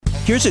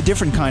Here's a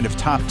different kind of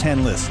top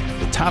 10 list,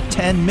 the top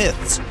 10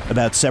 myths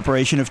about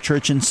separation of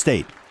church and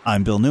state.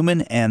 I'm Bill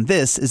Newman, and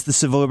this is the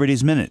Civil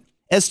Liberties Minute,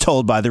 as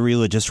told by the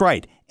religious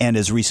right, and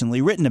as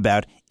recently written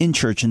about in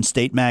Church and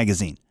State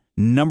magazine.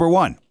 Number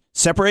 1,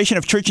 separation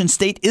of church and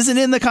state isn't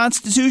in the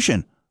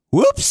Constitution.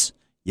 Whoops!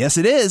 Yes,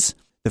 it is.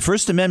 The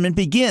First Amendment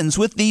begins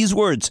with these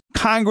words: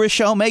 Congress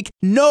shall make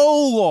no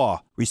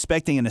law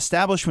respecting an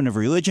establishment of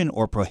religion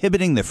or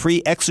prohibiting the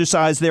free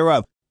exercise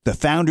thereof. The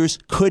founders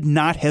could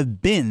not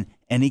have been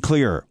any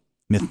clearer.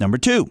 Myth number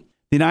 2, the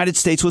United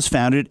States was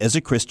founded as a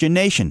Christian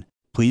nation.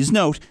 Please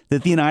note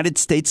that the United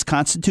States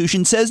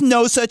Constitution says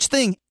no such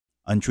thing.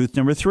 Untruth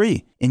number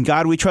 3, in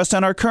God we trust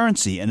on our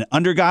currency, and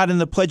under God in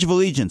the Pledge of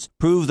Allegiance,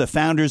 prove the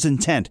founders'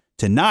 intent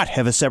to not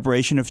have a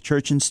separation of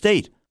church and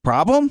state.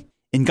 Problem?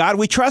 In God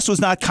we trust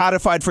was not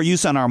codified for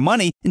use on our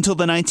money until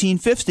the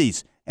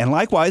 1950s. And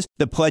likewise,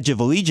 the Pledge of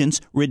Allegiance,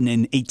 written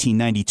in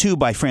 1892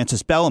 by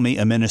Francis Bellamy,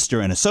 a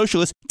minister and a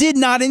socialist, did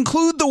not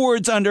include the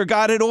words under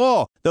God at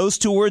all. Those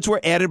two words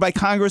were added by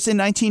Congress in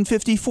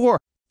 1954.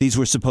 These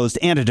were supposed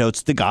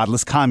antidotes to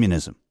godless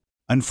communism.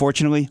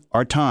 Unfortunately,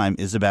 our time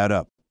is about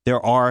up.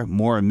 There are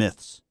more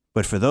myths.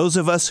 But for those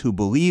of us who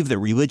believe that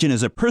religion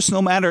is a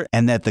personal matter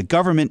and that the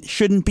government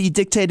shouldn't be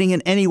dictating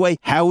in any way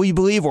how we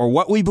believe or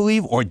what we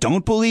believe or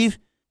don't believe,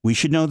 we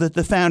should know that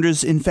the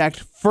founders, in fact,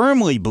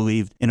 firmly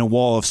believed in a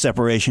wall of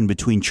separation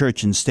between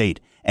church and state,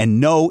 and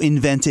no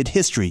invented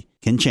history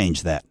can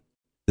change that.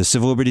 The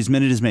Civil Liberties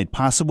Minute is made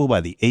possible by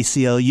the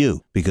ACLU,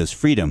 because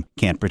freedom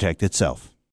can't protect itself.